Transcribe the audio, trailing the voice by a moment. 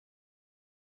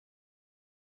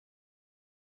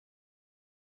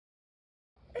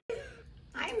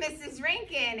I'm Mrs.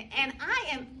 Rankin, and I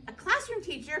am a classroom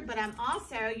teacher, but I'm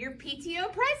also your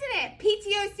PTO president.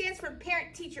 PTO stands for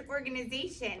Parent Teacher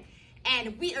Organization,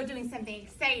 and we are doing something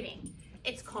exciting.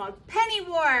 It's called Penny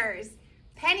Wars.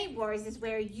 Penny Wars is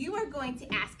where you are going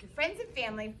to ask your friends and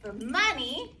family for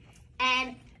money,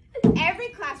 and every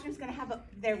classroom is going to have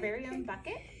their very own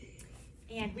bucket,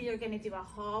 and we are going to do a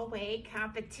hallway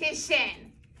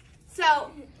competition.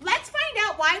 So let's find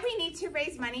out why we need to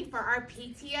raise money for our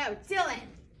PTO. Dylan,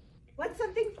 what's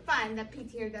something fun that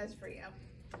PTO does for you?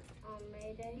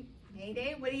 May Day. May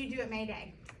Day? What do you do at May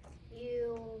Day?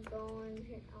 You go on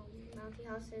bouncy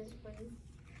houses, win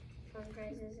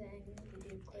fundraisers, and you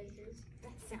do quizzes.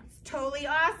 That sounds totally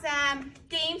awesome.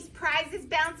 Games, prizes,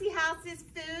 bouncy houses,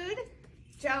 food.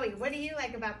 Joey, what do you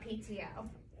like about PTO?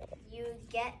 You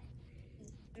get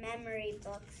memory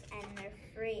books, and they're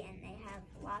free, and they have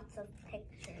lots of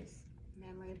pictures.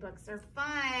 Memory books are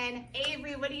fun.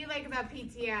 Avery, what do you like about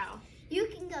PTO? You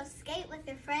can go skate with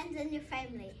your friends and your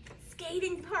family.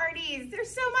 Skating parties, they're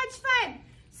so much fun.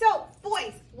 So,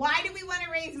 boys, why do we want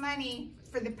to raise money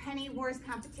for the Penny Wars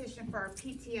competition for our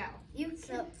PTO?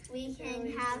 So we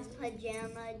can have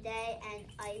pajama day and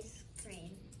ice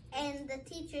cream. And the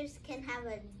teachers can have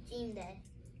a jean day.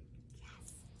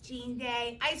 Jean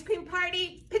Day, ice cream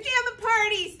party, pajama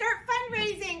party, start fundraising.